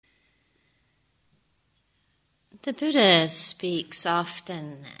The Buddha speaks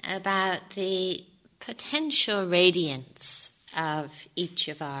often about the potential radiance of each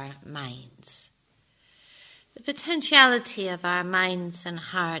of our minds. The potentiality of our minds and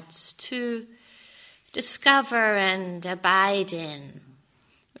hearts to discover and abide in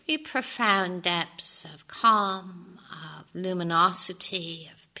very profound depths of calm, of luminosity,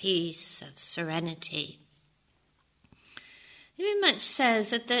 of peace, of serenity. He very much says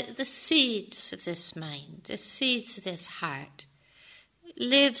that the seeds of this mind, the seeds of this heart,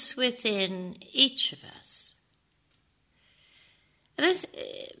 lives within each of us. And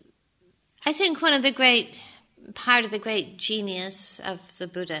I think part of the great genius of the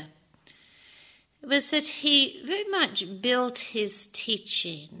Buddha was that he very much built his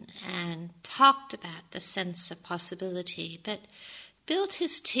teaching and talked about the sense of possibility, but built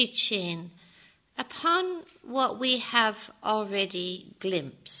his teaching upon what we have already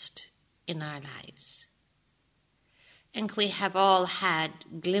glimpsed in our lives. And we have all had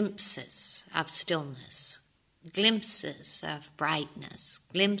glimpses of stillness, glimpses of brightness,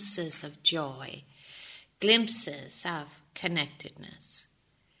 glimpses of joy, glimpses of connectedness.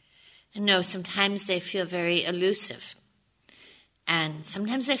 And no, sometimes they feel very elusive, and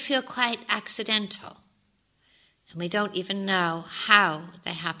sometimes they feel quite accidental, and we don't even know how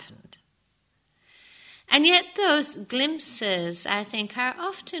they happened. And yet those glimpses, I think, are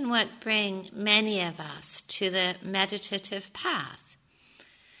often what bring many of us to the meditative path.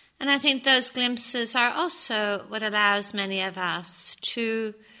 And I think those glimpses are also what allows many of us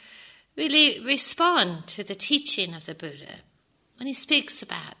to really respond to the teaching of the Buddha when he speaks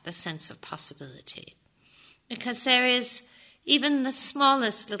about the sense of possibility. Because there is, even the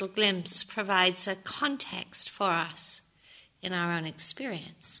smallest little glimpse provides a context for us in our own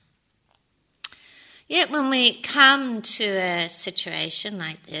experience. Yet when we come to a situation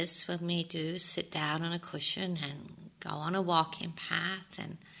like this, when we do sit down on a cushion and go on a walking path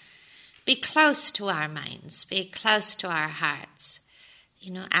and be close to our minds, be close to our hearts,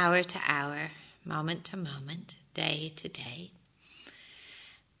 hour to hour, moment to moment, day to day,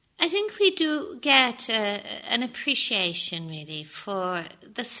 I think we do get an appreciation really for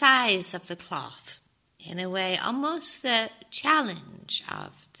the size of the cloth, in a way almost the challenge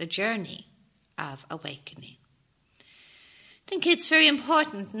of the journey of awakening. I think it's very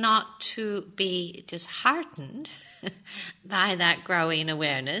important not to be disheartened by that growing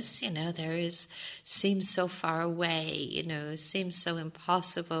awareness. Seems so far away, seems so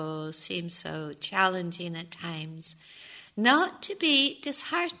impossible, seems so challenging at times. Not to be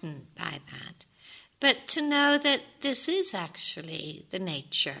disheartened by that, but to know that this is actually the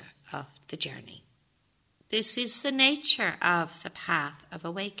nature of the journey. This is the nature of the path of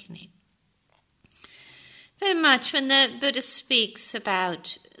awakening. Very much when the Buddha speaks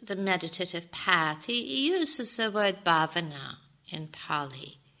about the meditative path, he uses the word bhavana in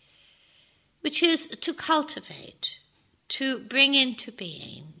Pali, which is to cultivate, to bring into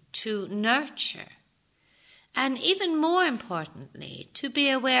being, to nurture, and even more importantly, to be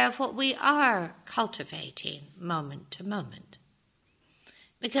aware of what we are cultivating moment to moment.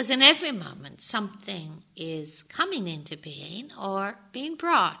 Because in every moment, something is coming into being or being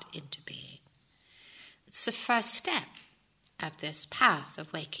brought into being. It's the first step of this path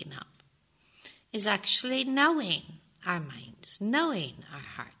of waking up, is actually knowing our minds, knowing our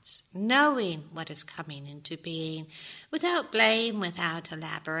hearts, knowing what is coming into being without blame, without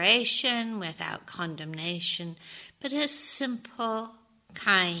elaboration, without condemnation, but a simple,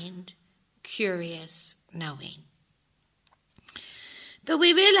 kind, curious knowing. But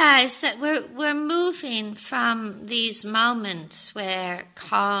we realize that we're moving from these moments where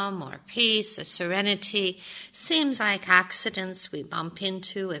calm or peace or serenity seems like accidents we bump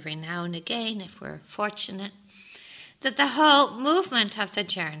into every now and again if we're fortunate, that the whole movement of the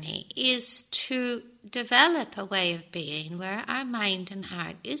journey is to develop a way of being where our mind and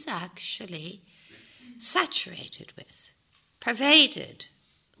heart is actually saturated with, pervaded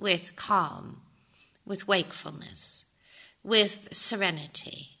with calm, with wakefulness, with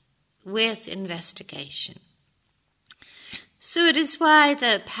serenity, with investigation. So it is why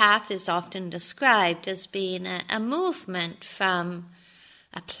the path is often described as being a movement from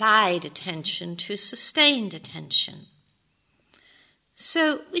applied attention to sustained attention.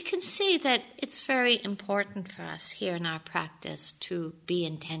 So we can see that it's very important for us here in our practice to be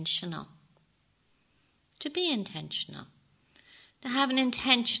intentional. To be intentional. To have an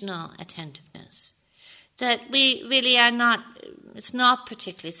intentional attentiveness. That we really are not, it's not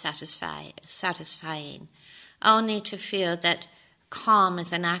particularly satisfying only to feel that calm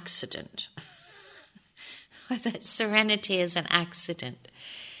is an accident, or that serenity is an accident.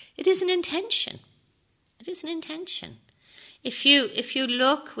 It is an intention. It is an intention. If you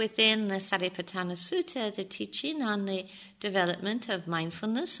look within the Satipatthana Sutta, the teaching on the development of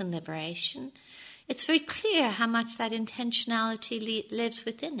mindfulness and liberation, it's very clear how much that intentionality lives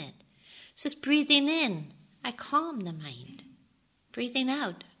within it. It says, breathing in, I calm the mind. Breathing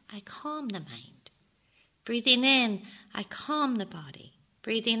out, I calm the mind. Breathing in, I calm the body.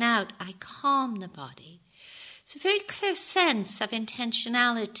 Breathing out, I calm the body. It's a very clear sense of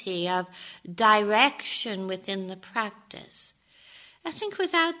intentionality, of direction within the practice. I think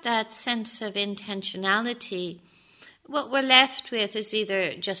without that sense of intentionality, what we're left with is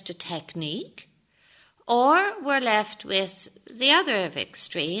either just a technique, or we're left with the other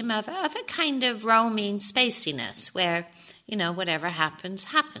extreme of a kind of roaming spaciness where, whatever happens,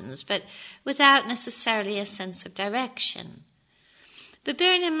 happens, but without necessarily a sense of direction. But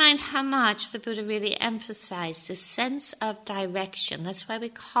bearing in mind how much the Buddha really emphasized this sense of direction, that's why we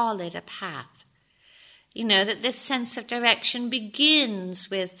call it a path. That this sense of direction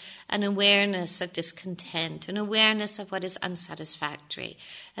begins with an awareness of discontent, an awareness of what is unsatisfactory,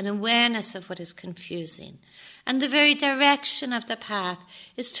 an awareness of what is confusing. And the very direction of the path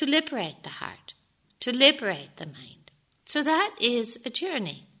is to liberate the heart, to liberate the mind. So that is a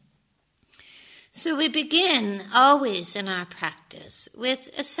journey. So we begin always in our practice with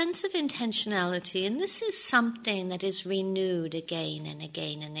a sense of intentionality, and this is something that is renewed again and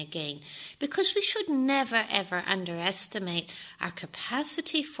again and again, because we should never ever underestimate our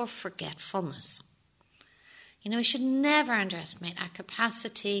capacity for forgetfulness. We should never underestimate our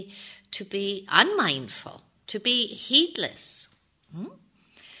capacity to be unmindful, to be heedless.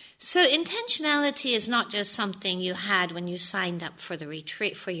 So intentionality is not just something you had when you signed up for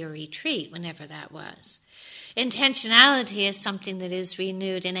your retreat, whenever that was. Intentionality is something that is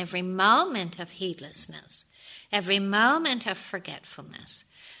renewed in every moment of heedlessness, every moment of forgetfulness.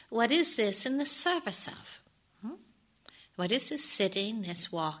 What is this in the service of? What is this sitting,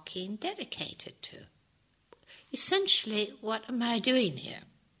 this walking dedicated to? Essentially, what am I doing here?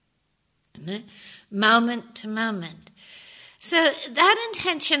 Moment to moment. So that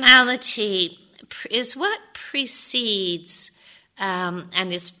intentionality is what precedes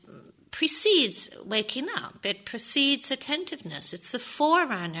precedes waking up. It precedes attentiveness. It's the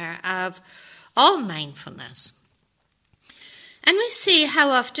forerunner of all mindfulness. And we see how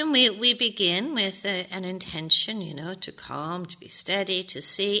often we begin with an intention, to calm, to be steady, to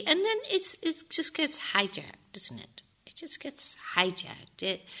see, and then it just gets hijacked, doesn't it? It just gets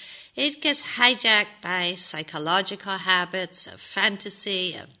hijacked. It gets hijacked by psychological habits of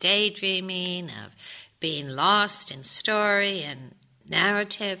fantasy, of daydreaming, of being lost in story and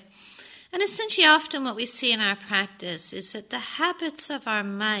narrative. And essentially often what we see in our practice is that the habits of our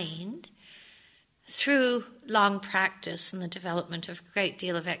mind, through long practice and the development of a great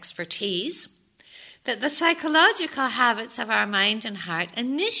deal of expertise, that the psychological habits of our mind and heart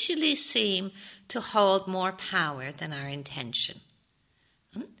initially seem to hold more power than our intention.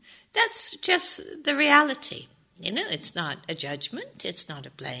 That's just the reality. It's not a judgment, it's not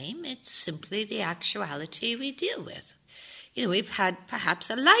a blame, it's simply the actuality we deal with. We've had perhaps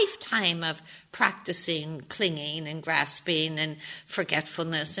a lifetime of practicing clinging and grasping and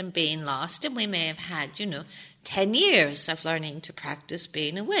forgetfulness and being lost, and we may have had, 10 years of learning to practice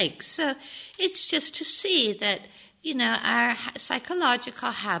being awake. So it's just to see that, our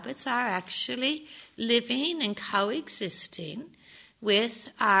psychological habits are actually living and coexisting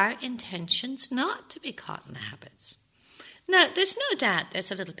with our intentions not to be caught in the habits. Now, there's no doubt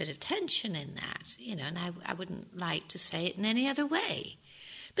there's a little bit of tension in that, and I wouldn't like to say it in any other way.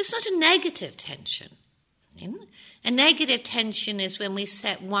 But it's not a negative tension. A negative tension is when we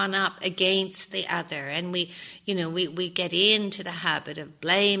set one up against the other, and we get into the habit of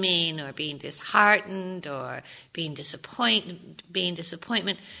blaming or being disheartened or being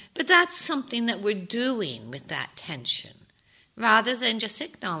disappointment. But that's something that we're doing with that tension, rather than just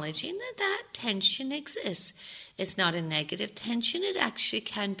acknowledging that tension exists. It's not a negative tension, it actually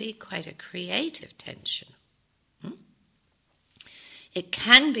can be quite a creative tension. It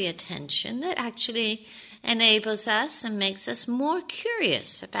can be a tension that actually enables us and makes us more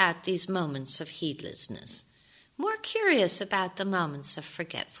curious about these moments of heedlessness, more curious about the moments of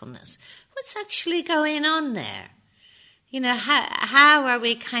forgetfulness. What's actually going on there? How are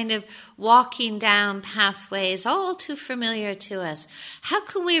we kind of walking down pathways all too familiar to us? How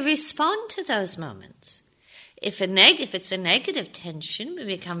can we respond to those moments? If it's a negative tension, we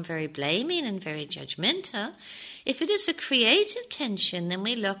become very blaming and very judgmental. If it is a creative tension, then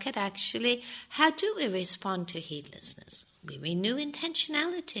we look at actually how do we respond to heedlessness? We renew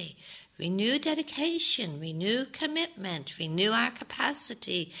intentionality, renew dedication, renew commitment, renew our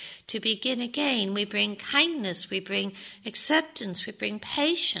capacity to begin again. We bring kindness, we bring acceptance, we bring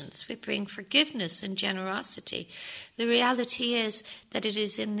patience, we bring forgiveness and generosity. The reality is that it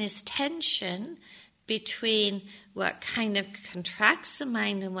is in this tension between what kind of contracts the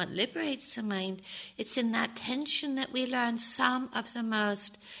mind and what liberates the mind, it's in that tension that we learn some of the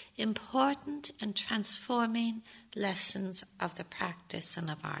most important and transforming lessons of the practice and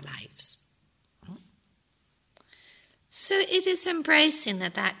of our lives. So it is embracing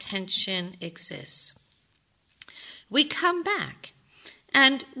that tension exists. We come back,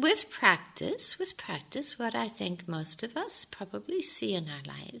 and with practice, what I think most of us probably see in our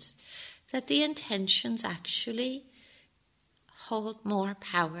lives, that the intentions actually hold more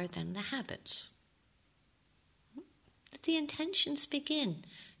power than the habits. That the intentions begin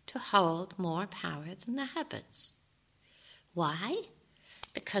to hold more power than the habits. Why?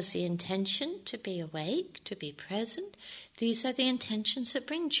 Because the intention to be awake, to be present, these are the intentions that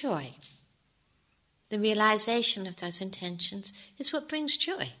bring joy. The realization of those intentions is what brings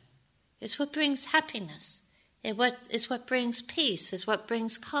joy, is what brings happiness, is what brings peace, is what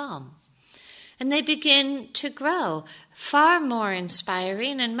brings calm. And they begin to grow far more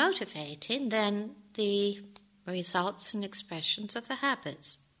inspiring and motivating than the results and expressions of the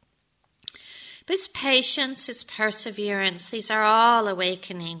habits. But it's patience, it's perseverance, these are all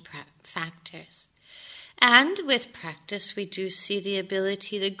awakening factors. And with practice, we do see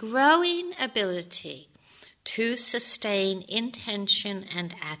the growing ability to sustain intention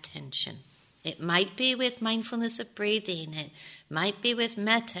and attention. It might be with mindfulness of breathing, it might be with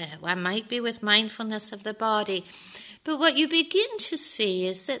metta, or it might be with mindfulness of the body. But what you begin to see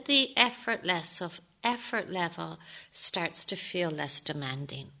is that the effort level starts to feel less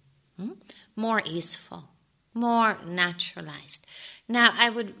demanding, more easeful, more naturalized. Now,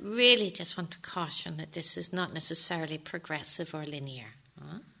 I would really just want to caution that this is not necessarily progressive or linear.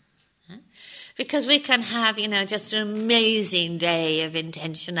 Because we can have, just an amazing day of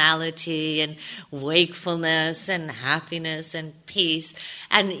intentionality and wakefulness and happiness and peace.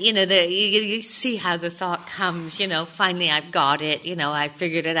 And, you see how the thought comes, finally I've got it, I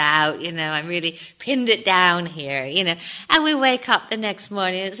figured it out, I really pinned it down here, And we wake up the next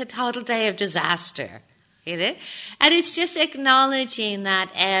morning, it's a total day of disaster, And it's just acknowledging that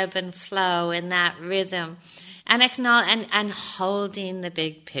ebb and flow and that rhythm and holding the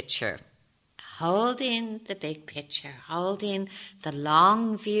big picture. Holding the big picture, holding the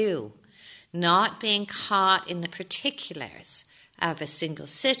long view, not being caught in the particulars of a single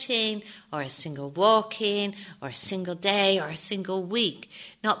sitting or a single walking or a single day or a single week,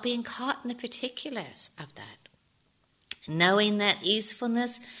 not being caught in the particulars of that. Knowing that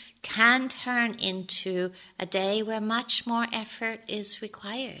easefulness can turn into a day where much more effort is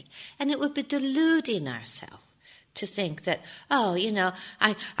required, and it would be deluding ourselves to think that,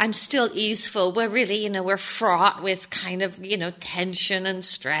 I'm still easeful. We're really, we're fraught with kind of, tension and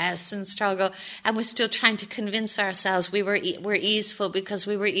stress and struggle. And we're still trying to convince ourselves we're easeful because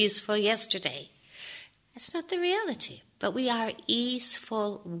we were easeful yesterday. That's not the reality. But we are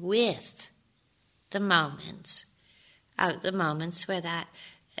easeful with the moments where that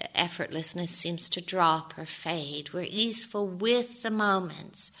effortlessness seems to drop or fade. We're easeful with the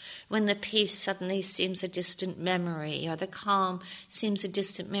moments when the peace suddenly seems a distant memory or the calm seems a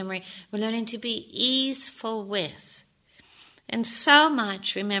distant memory. We're learning to be easeful with. And so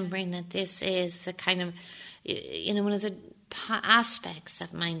much remembering that this is the kind of, one of the aspects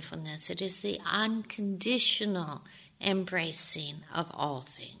of mindfulness. It is the unconditional embracing of all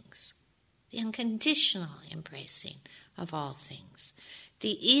things. The unconditional embracing of all things.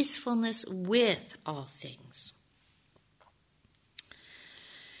 The easefulness with all things.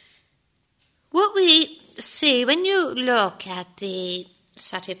 What we see when you look at the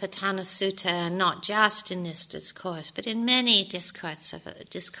Satipatthana Sutta, not just in this discourse, but in many discourses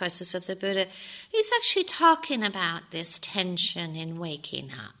of the Buddha, he's actually talking about this tension in waking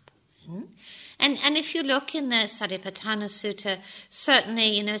up. And if you look in the Satipatthana Sutta,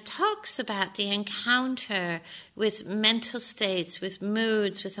 certainly, it talks about the encounter with mental states, with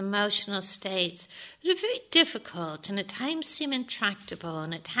moods, with emotional states that are very difficult and at times seem intractable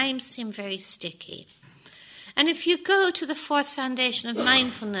and at times seem very sticky. And if you go to the fourth foundation of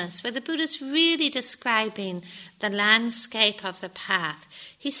mindfulness, where the Buddha's really describing the landscape of the path,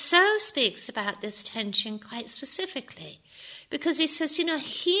 he so speaks about this tension quite specifically. Because he says,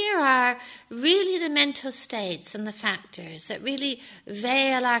 here are really the mental states and the factors that really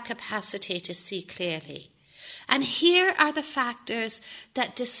veil our capacity to see clearly. And here are the factors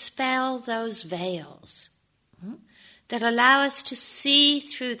that dispel those veils. that allow us to see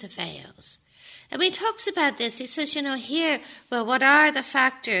through the veils. And when he talks about this, he says, here, well, what are the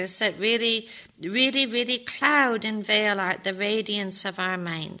factors that really, really, really cloud and veil the radiance of our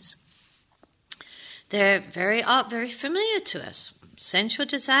minds? They're very familiar to us. Sensual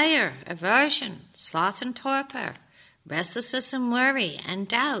desire, aversion, sloth and torpor, restlessness and worry, and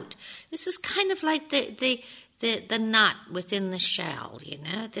doubt. This is kind of like the nut within the shell,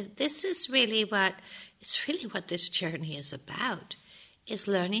 This is really what this journey is about, is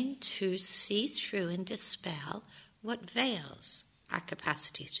learning to see through and dispel what veils our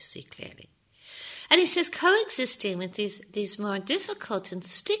capacity to see clearly. And he says, coexisting with these more difficult and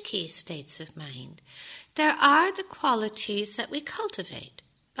sticky states of mind, there are the qualities that we cultivate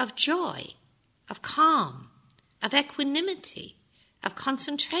of joy, of calm, of equanimity, of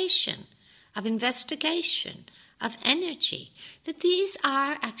concentration, of investigation, of energy, that these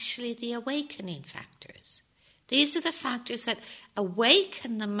are actually the awakening factors. These are the factors that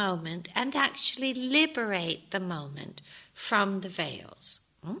awaken the moment and actually liberate the moment from the veils.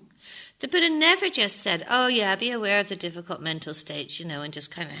 The Buddha never just said, be aware of the difficult mental states, and just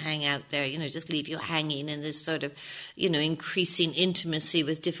kind of hang out there, just leave you hanging in this sort of, increasing intimacy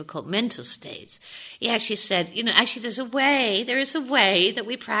with difficult mental states. He actually said, actually there is a way that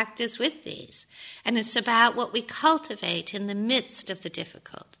we practice with these. And it's about what we cultivate in the midst of the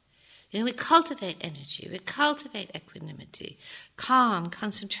difficult. We cultivate energy, we cultivate equanimity, calm,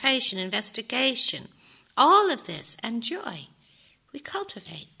 concentration, investigation, all of this, and joy. We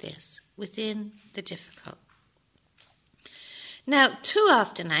cultivate this within the difficult. Now, too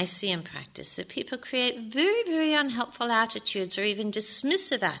often I see in practice that people create very, very unhelpful attitudes or even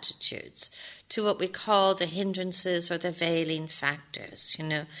dismissive attitudes to what we call the hindrances or the veiling factors.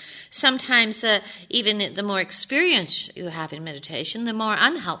 Sometimes even the more experience you have in meditation, the more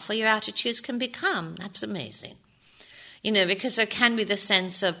unhelpful your attitudes can become. That's amazing. Because there can be the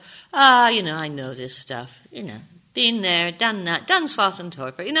sense of, I know this stuff, been there, done that, done sloth and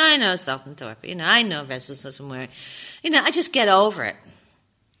torpor. I know sloth and torpor. I know restlessness and worry. I just get over it.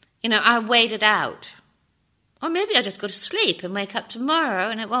 I wait it out. Or maybe I just go to sleep and wake up tomorrow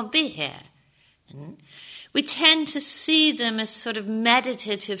and it won't be here. We tend to see them as sort of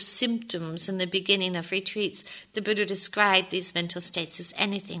meditative symptoms in the beginning of retreats. The Buddha described these mental states as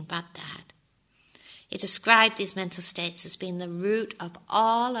anything but that. He described these mental states as being the root of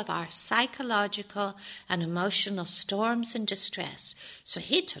all of our psychological and emotional storms and distress. So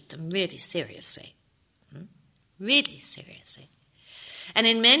he took them really seriously. Really seriously. And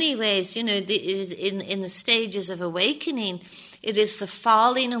in many ways, in the stages of awakening, it is the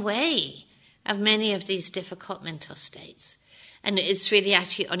falling away of many of these difficult mental states. And it's really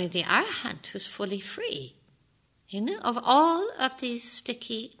actually only the arahant who's fully free. Of all of these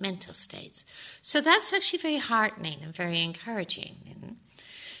sticky mental states. So that's actually very heartening and very encouraging.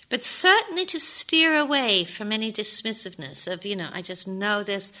 But certainly to steer away from any dismissiveness of, I just know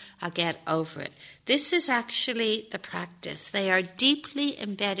this, I'll get over it. This is actually the practice. They are deeply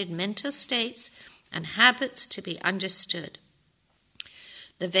embedded mental states and habits to be understood.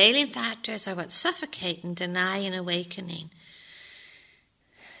 The veiling factors are what suffocate and deny an awakening.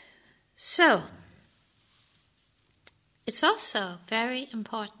 So, it's also very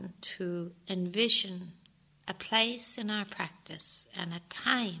important to envision a place in our practice and a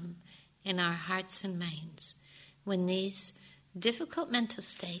time in our hearts and minds when these difficult mental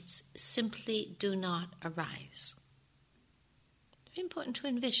states simply do not arise. It's very important to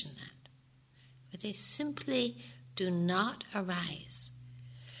envision that, where they simply do not arise.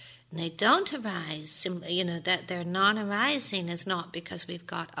 And they don't arise, that they're not arising is not because we've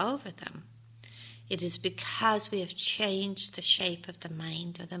got over them. It is because we have changed the shape of the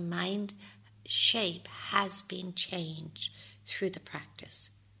mind, or the mind shape has been changed through the practice.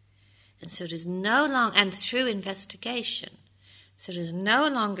 And so it is no longer, and through investigation, so it is no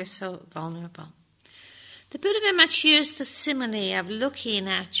longer so vulnerable. The Buddha very much used the simile of looking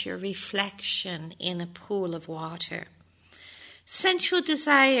at your reflection in a pool of water. Sensual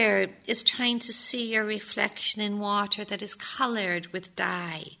desire is trying to see your reflection in water that is colored with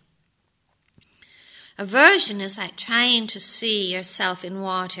dye. Aversion is like trying to see yourself in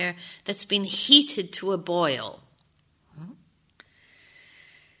water that's been heated to a boil.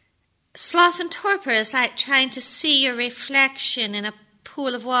 Sloth and torpor is like trying to see your reflection in a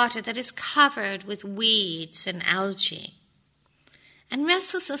pool of water that is covered with weeds and algae. And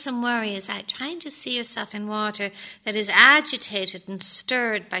restlessness and worry is like trying to see yourself in water that is agitated and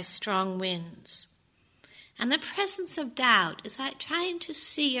stirred by strong winds. And the presence of doubt is like trying to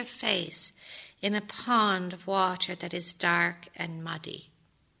see your face in a pond of water that is dark and muddy.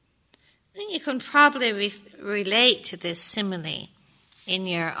 You can probably relate to this simile in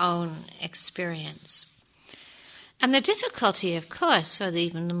your own experience. And the difficulty, of course, or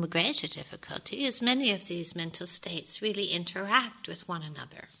even the greater difficulty, is many of these mental states really interact with one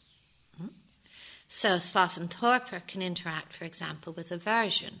another. So sloth and torpor can interact, for example, with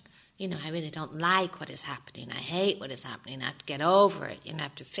aversion. I really don't like what is happening. I hate what is happening. I have to get over it. I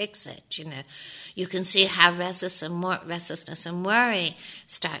have to fix it. You can see how restlessness and worry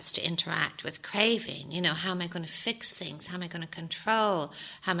starts to interact with craving. How am I going to fix things? How am I going to control?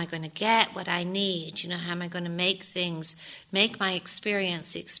 How am I going to get what I need? How am I going to make my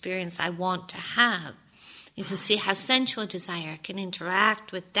experience the experience I want to have? You can see how sensual desire can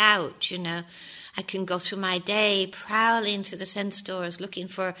interact with doubt. I can go through my day prowling through the sense doors looking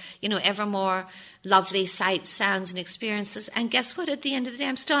for, ever more lovely sights, sounds, and experiences. And guess what? At the end of the day,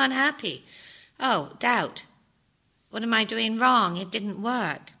 I'm still unhappy. Oh, doubt. What am I doing wrong? It didn't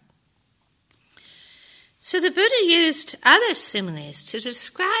work. So the Buddha used other similes to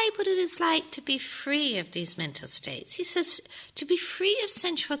describe what it is like to be free of these mental states. He says, to be free of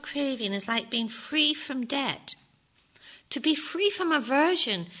sensual craving is like being free from debt. To be free from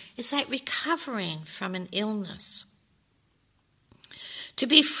aversion is like recovering from an illness. To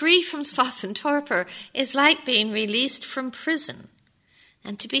be free from sloth and torpor is like being released from prison.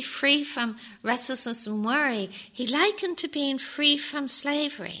 And to be free from restlessness and worry, he likened to being free from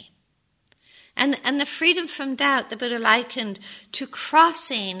slavery. And the freedom from doubt, the Buddha likened to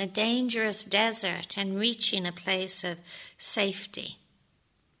crossing a dangerous desert and reaching a place of safety.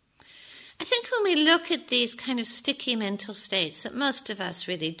 I think when we look at these kind of sticky mental states that most of us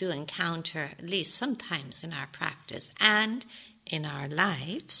really do encounter, at least sometimes in our practice and in our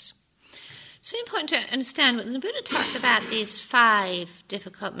lives, it's very important to understand when the Buddha talked about these 5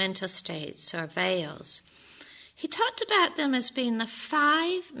 difficult mental states or veils, he talked about them as being the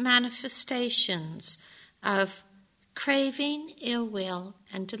 5 manifestations of craving, ill will,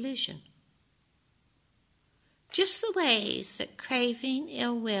 and delusion. Just the ways that craving,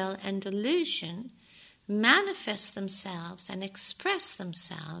 ill will, and delusion manifest themselves and express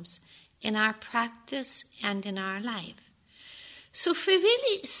themselves in our practice and in our life. So if we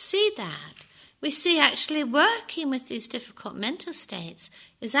really see that, we see actually working with these difficult mental states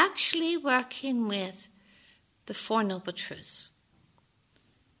is actually working with the Four Noble Truths.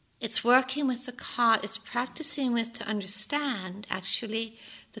 It's working with it's practicing with to understand actually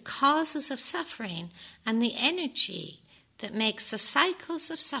the causes of suffering and the energy that makes the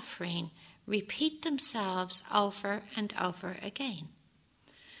cycles of suffering repeat themselves over and over again.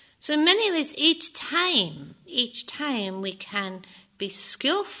 So in many ways, each time we can be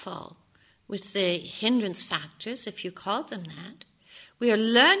skillful with the hindrance factors, if you call them that. We are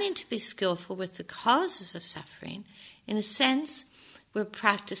learning to be skillful with the causes of suffering. In a sense, we're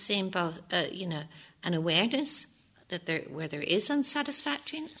practicing both, an awareness where there is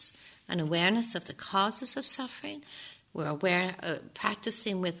unsatisfactoriness, an awareness of the causes of suffering. We're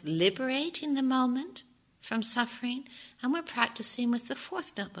practicing with liberating the moment from suffering, and we're practicing with the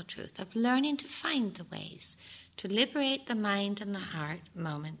fourth noble truth of learning to find the ways to liberate the mind and the heart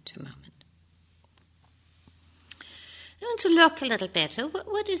moment to moment. I want to look a little bit at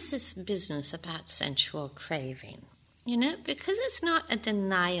what is this business about sensual craving? Because it's not a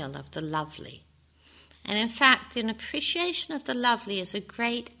denial of the lovely. And in fact, an appreciation of the lovely is a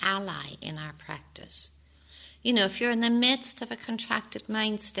great ally in our practice. If you're in the midst of a contracted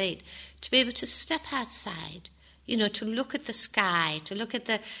mind state, to be able to step outside, to look at the sky, to look at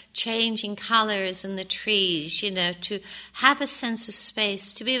the changing colors in the trees, to have a sense of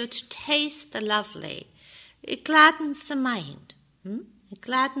space, to be able to taste the lovely, it gladdens the mind. It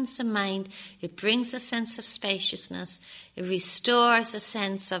gladdens the mind, it brings a sense of spaciousness, it restores a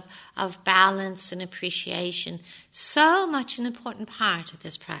sense of balance and appreciation. So much an important part of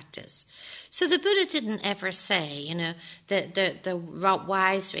this practice. So the Buddha didn't ever say, the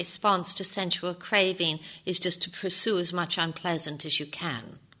wise response to sensual craving is just to pursue as much unpleasant as you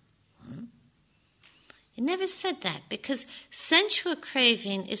can. He never said that, because sensual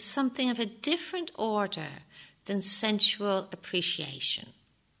craving is something of a different order than sensual appreciation.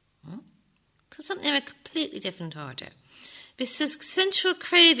 Because something of a completely different order. Because sensual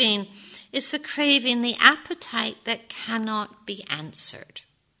craving is the craving, the appetite that cannot be answered.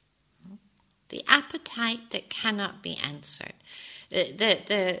 The appetite that cannot be answered.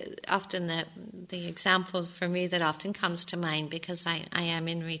 Often the example for me that often comes to mind, because I am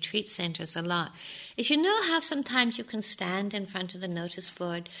in retreat centers a lot, is how sometimes you can stand in front of the notice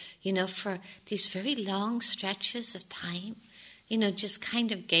board, for these very long stretches of time. just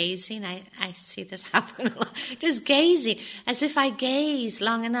kind of gazing. I see this happen a lot. Just gazing, as if I gaze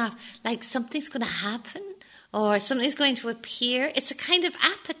long enough, like something's going to happen or something's going to appear. It's a kind of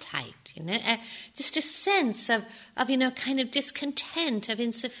appetite, just a sense of kind of discontent, of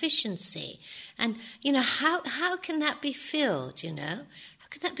insufficiency. And, how can that be filled, How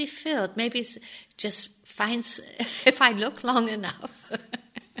can that be filled? Maybe it's just finds, if I look long enough,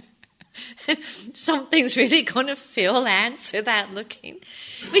 something's really going to answer that looking.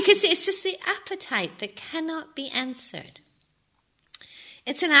 Because it's just the appetite that cannot be answered.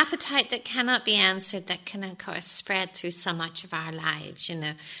 It's an appetite that cannot be answered that can, of course, spread through so much of our lives,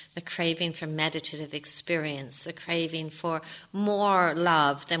 the craving for meditative experience, the craving for more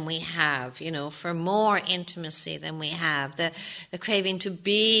love than we have, for more intimacy than we have, the craving to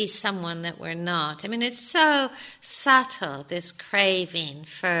be someone that we're not. I mean, it's so subtle, this craving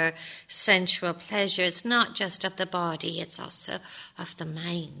for sensual pleasure. It's not just of the body, it's also of the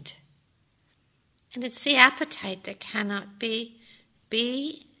mind. And it's the appetite that cannot be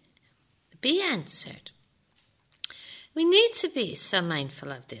answered. We need to be so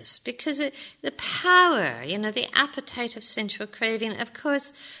mindful of this because the power, the appetite of sensual craving, of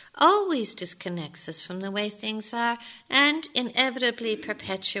course, always disconnects us from the way things are and inevitably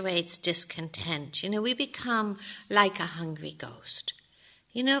perpetuates discontent. We become like a hungry ghost,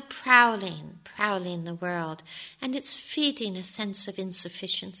 prowling the world, and it's feeding a sense of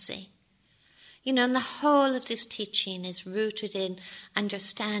insufficiency. And the whole of this teaching is rooted in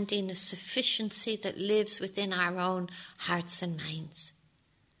understanding the sufficiency that lives within our own hearts and minds.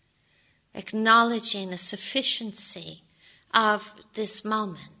 Acknowledging the sufficiency of this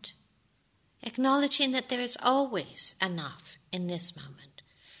moment. Acknowledging that there is always enough in this moment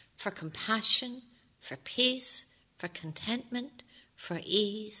for compassion, for peace, for contentment, for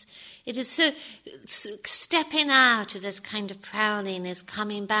ease. It is stepping out of this kind of prowling, is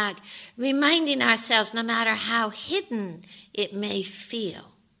coming back, reminding ourselves, no matter how hidden it may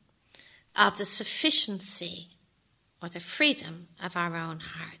feel, of the sufficiency or the freedom of our own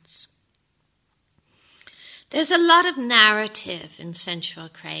hearts. There's a lot of narrative in sensual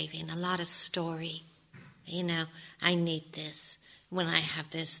craving, a lot of story. I need this. When I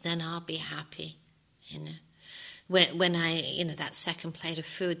have this, then I'll be happy. When I, that second plate of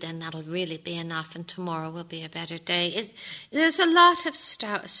food, then that'll really be enough and tomorrow will be a better day. There's a lot of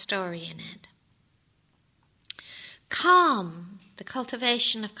story in it. Calm, the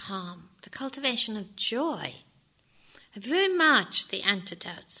cultivation of calm, the cultivation of joy, are very much the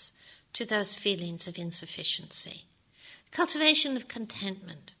antidotes to those feelings of insufficiency. Cultivation of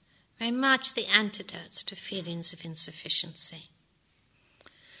contentment, very much the antidotes to feelings of insufficiency.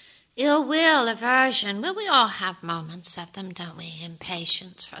 Ill will, aversion, well, we all have moments of them, don't we?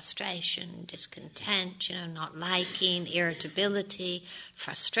 Impatience, frustration, discontent, not liking, irritability,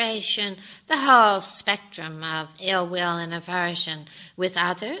 frustration, the whole spectrum of ill will and aversion with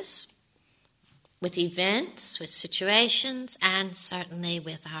others, with events, with situations, and certainly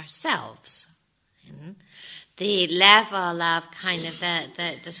with ourselves. The level of kind of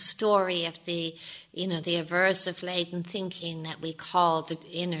the story of the aversive laden thinking that we call the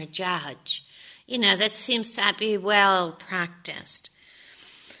inner judge, that seems to be well practiced.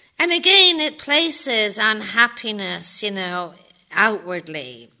 And again, it places unhappiness,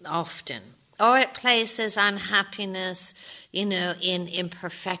 outwardly often. Or it places unhappiness, in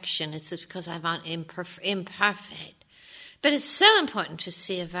imperfection. It's because I'm imperfect. But it's so important to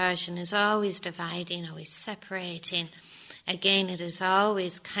see aversion is always dividing, always separating. Again, it is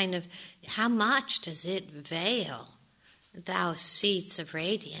always kind of, how much does it veil those seeds of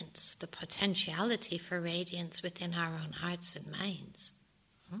radiance, the potentiality for radiance within our own hearts and minds?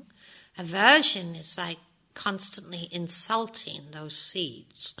 Aversion is like constantly insulting those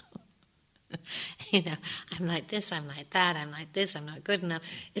seeds. I'm like this, I'm like that, I'm like this, I'm not good enough.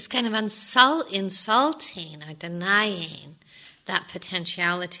 It's kind of insulting or denying that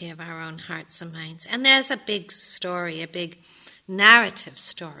potentiality of our own hearts and minds. And there's a big story, a big narrative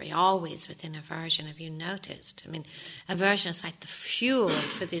story always within aversion. Have you noticed? I mean, aversion is like the fuel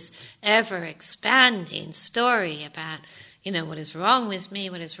for this ever-expanding story about, what is wrong with me,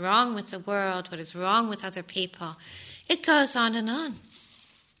 what is wrong with the world, what is wrong with other people. It goes on and on.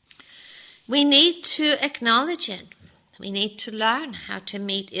 We need to acknowledge it. We need to learn how to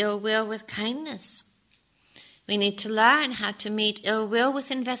meet ill will with kindness. We need to learn how to meet ill will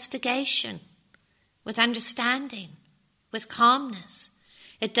with investigation, with understanding, with calmness.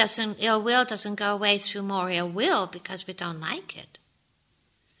 Ill will doesn't go away through more ill will because we don't like it.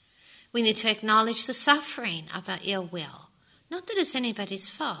 We need to acknowledge the suffering of our ill will. Not that it's anybody's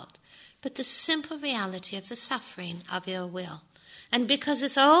fault, but the simple reality of the suffering of ill will. And because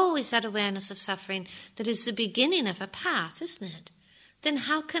it's always that awareness of suffering that is the beginning of a path, isn't it? Then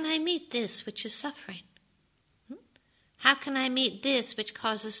how can I meet this which is suffering? How can I meet this which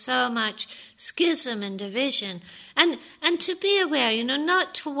causes so much schism and division? And to be aware,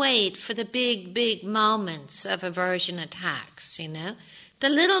 not to wait for the big moments of aversion attacks, The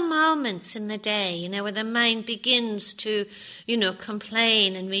little moments in the day, where the mind begins to,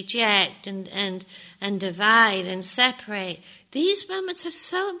 complain and reject and divide and separate. These moments are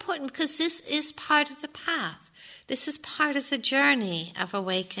so important because this is part of the path. This is part of the journey of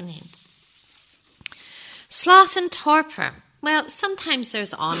awakening. Sloth and torpor. Well, sometimes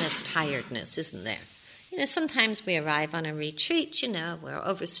there's honest tiredness, isn't there? Sometimes we arrive on a retreat, we're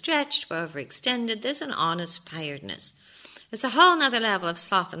overstretched, we're overextended. There's an honest tiredness. There's a whole other level of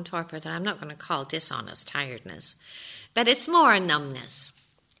sloth and torpor that I'm not going to call dishonest tiredness. But it's more a numbness.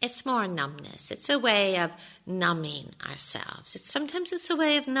 It's more a numbness. It's a way of numbing ourselves. Sometimes it's a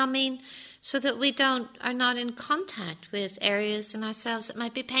way of numbing so that we are not in contact with areas in ourselves that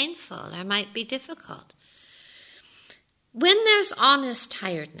might be painful or might be difficult. When there's honest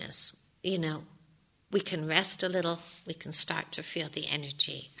tiredness, we can rest a little, we can start to feel the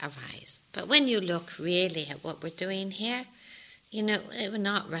energy arise. But when you look really at what we're doing here, we're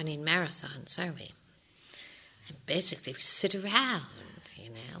not running marathons, are we? And basically we sit around,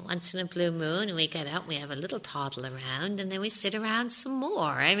 once in a blue moon, and we get out and we have a little toddle around, and then we sit around some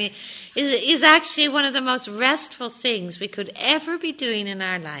more. I mean, it is actually one of the most restful things we could ever be doing in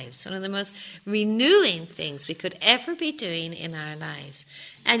our lives, one of the most renewing things we could ever be doing in our lives.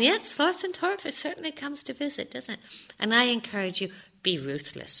 And yet, sloth and torpor certainly comes to visit, doesn't it? And I encourage you, be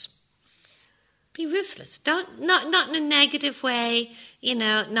ruthless. Be ruthless. Not in a negative way,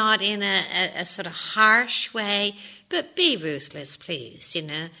 not in a sort of harsh way, but be ruthless, please,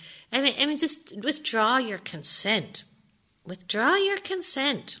 I mean, just withdraw your consent. Withdraw your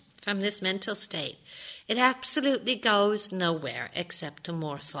consent from this mental state. It absolutely goes nowhere except to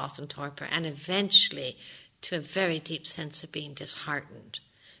more sloth and torpor, and eventually to a very deep sense of being disheartened.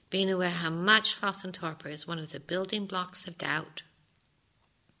 Being aware how much sloth and torpor is one of the building blocks of doubt.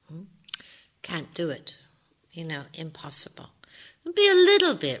 Can't do it, impossible. Be a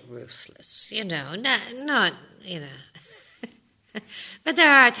little bit ruthless, not. But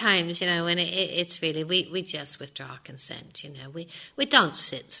there are times, when it's really, we just withdraw consent, we don't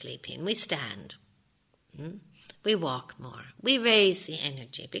sit sleeping, we stand. We walk more. We raise the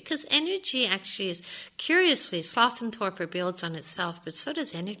energy, because energy actually is, curiously, sloth and torpor builds on itself, but so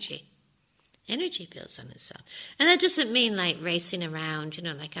does energy. Energy builds on itself. And that doesn't mean like racing around,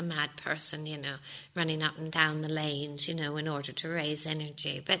 like a mad person, running up and down the lanes, in order to raise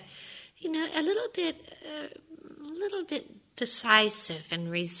energy. But, a little bit decisive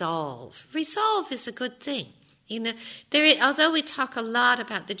and resolve. Resolve is a good thing. Although we talk a lot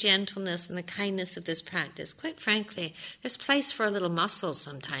about the gentleness and the kindness of this practice, quite frankly, there's place for a little muscle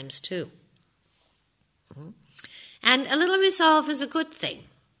sometimes too. And a little resolve is a good thing.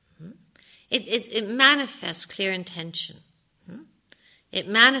 It manifests clear intention. It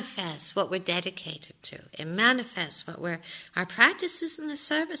manifests what we're dedicated to. It manifests what our practice is in the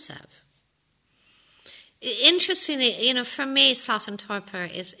service of. Interestingly, for me, sloth and torpor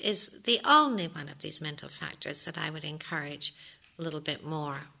is the only one of these mental factors that I would encourage a little bit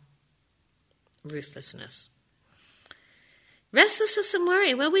more ruthlessness. Restlessness and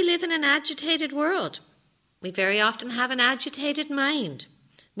worry. Well, we live in an agitated world. We very often have an agitated mind.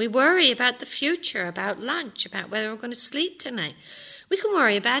 We worry about the future, about lunch, about whether we're going to sleep tonight. We can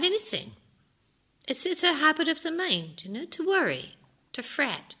worry about anything. It's a habit of the mind, to worry, to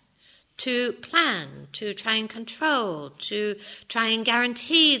fret, to plan, to try and control, to try and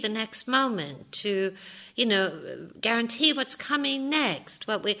guarantee the next moment, to, guarantee what's coming next,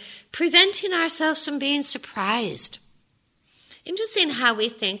 preventing ourselves from being surprised. Interesting how we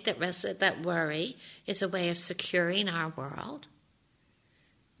think that worry is a way of securing our world.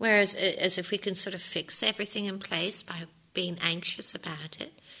 Whereas as if we can sort of fix everything in place by being anxious about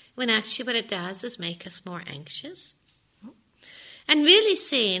it, when actually what it does is make us more anxious. And really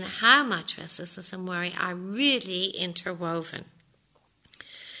seeing how much restlessness and worry are really interwoven.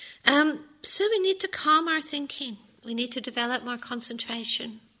 So we need to calm our thinking. We need to develop more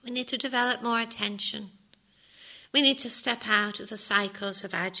concentration. We need to develop more attention. We need to step out of the cycles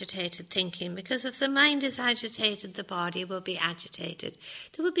of agitated thinking, because if the mind is agitated, the body will be agitated.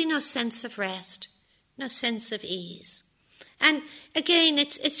 There will be no sense of rest, no sense of ease. And again,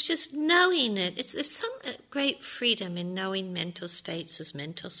 it's just knowing it. There's some great freedom in knowing mental states as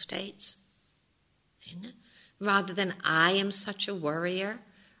mental states. Rather than I am such a worrier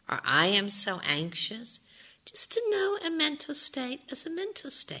or I am so anxious. just to know a mental state as a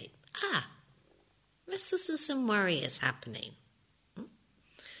mental state. Restlessness and worry is happening.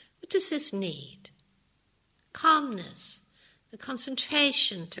 What does this need? Calmness, the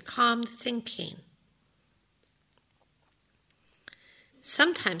concentration to calm the thinking.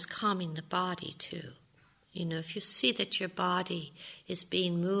 Sometimes calming the body too. If you see that your body is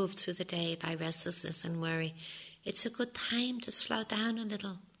being moved through the day by restlessness and worry, it's a good time to slow down a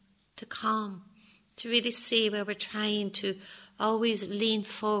little, to calm, to really see where we're trying to always lean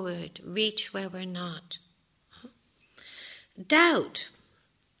forward, reach where we're not. Doubt.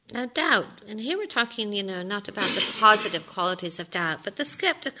 Now doubt, and here we're talking, not about the positive qualities of doubt, but the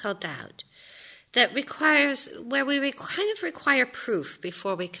skeptical doubt that where we kind of require proof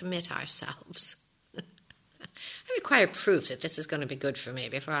before we commit ourselves. I require proof that this is going to be good for me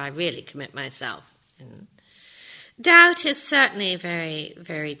before I really commit myself. Doubt is certainly very,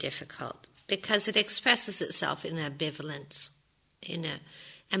 very difficult because it expresses itself in ambivalence,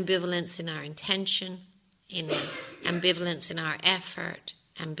 ambivalence in our intention, ambivalence in our effort,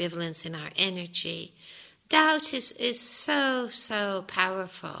 ambivalence in our energy. Doubt is so, so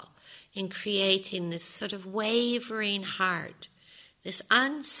powerful in creating this sort of wavering heart, this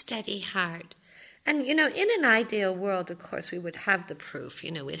unsteady heart. And, in an ideal world, of course, we would have the proof.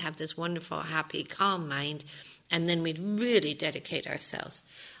 We'd have this wonderful, happy, calm mind, and then we'd really dedicate ourselves.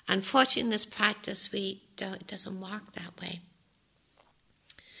 Unfortunately, in this practice, it doesn't work that way.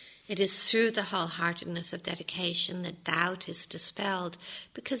 It is through the wholeheartedness of dedication that doubt is dispelled,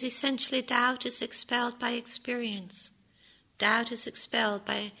 because essentially doubt is expelled by experience. Doubt is expelled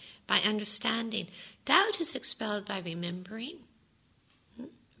by understanding. Doubt is expelled by remembering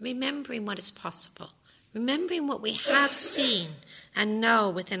what is possible, remembering what we have seen and know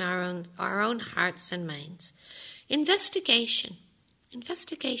within our own hearts and minds. Investigation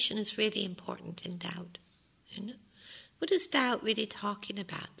is really important in doubt. What is doubt really talking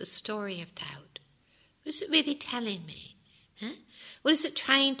about? The story of doubt. What is it really telling me? What is it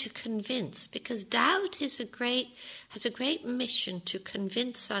trying to convince? Because doubt has a great mission to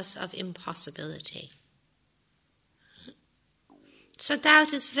convince us of impossibility. So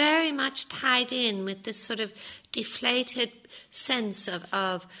doubt is very much tied in with this sort of deflated sense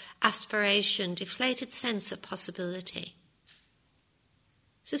of aspiration, deflated sense of possibility.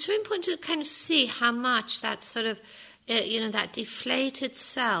 So it's very important to kind of see how much that sort of, that deflated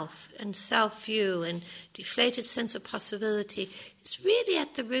self and self-view and deflated sense of possibility is really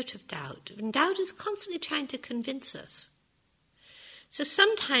at the root of doubt. And doubt is constantly trying to convince us. So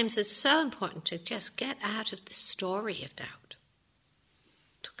sometimes it's so important to just get out of the story of doubt,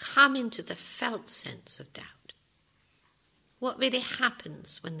 to come into the felt sense of doubt. What really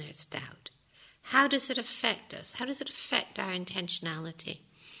happens when there's doubt? How does it affect us? How does it affect our intentionality?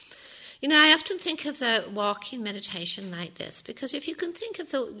 I often think of the walking meditation like this, because if you can think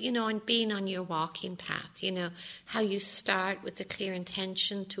of on being on your walking path, how you start with the clear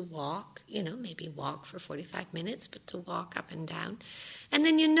intention to walk, maybe walk for 45 minutes, but to walk up and down. And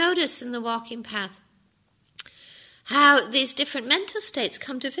then you notice in the walking path how these different mental states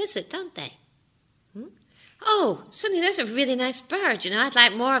come to visit, don't they? Oh, suddenly there's a really nice bird, I'd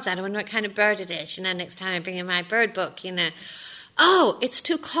like more of that. I wonder what kind of bird it is, next time I bring in my bird book, Oh, it's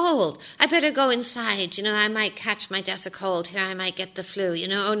too cold. I better go inside. I might catch my death of cold. Here, I might get the flu.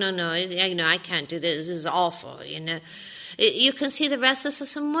 Oh, no. I can't do this. This is awful, You can see the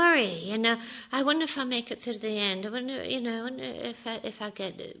restlessness and worry, I wonder if I'll make it through the end. I wonder if I'll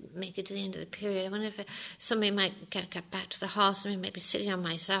make it to the end of the period. I wonder if somebody might get back to the house. Somebody might be sitting on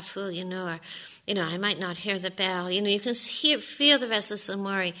my zafu, or, I might not hear the bell. You can feel the restlessness and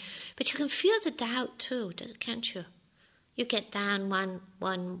worry. But you can feel the doubt too, can't you? You get down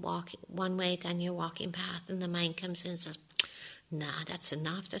one way down your walking path, and the mind comes in and says, "Nah, that's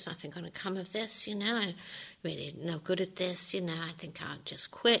enough. There's nothing going to come of this. I'm really no good at this. I think I'll just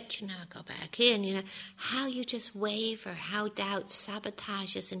quit. I'll go back in. How you just waver, how doubt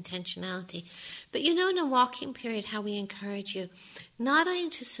sabotages intentionality. But in a walking period, how we encourage you not only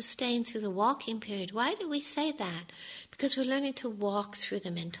to sustain through the walking period. Why do we say that? Because we're learning to walk through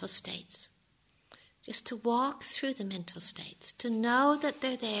the mental states. Just to walk through the mental states, to know that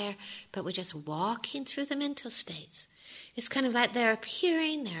they're there, but we're just walking through the mental states. It's kind of like they're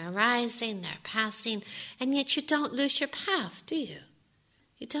appearing, they're arising, they're passing, and yet you don't lose your path, do you?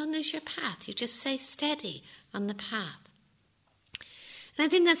 You don't lose your path. You just stay steady on the path. And I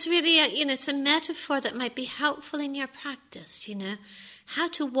think that's really, it's a metaphor that might be helpful in your practice, how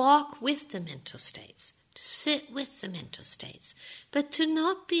to walk with the mental states. To sit with the mental states, but to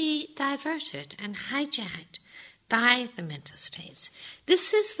not be diverted and hijacked by the mental states.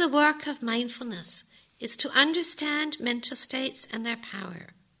 This is the work of mindfulness. is to understand mental states and their power,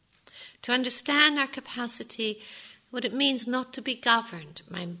 to understand our capacity, what it means not to be governed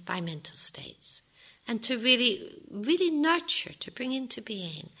by mental states, and to really, really nurture, to bring into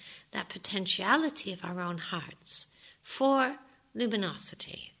being that potentiality of our own hearts for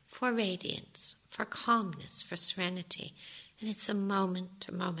luminosity, for radiance, for calmness, for serenity. And it's a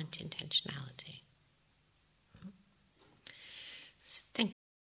moment-to-moment intentionality. So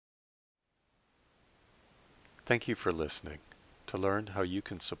Thank you for listening. To learn how you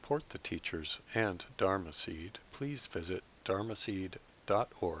can support the teachers and Dharma Seed, please visit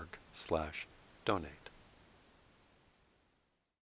dharmaseed.org/donate.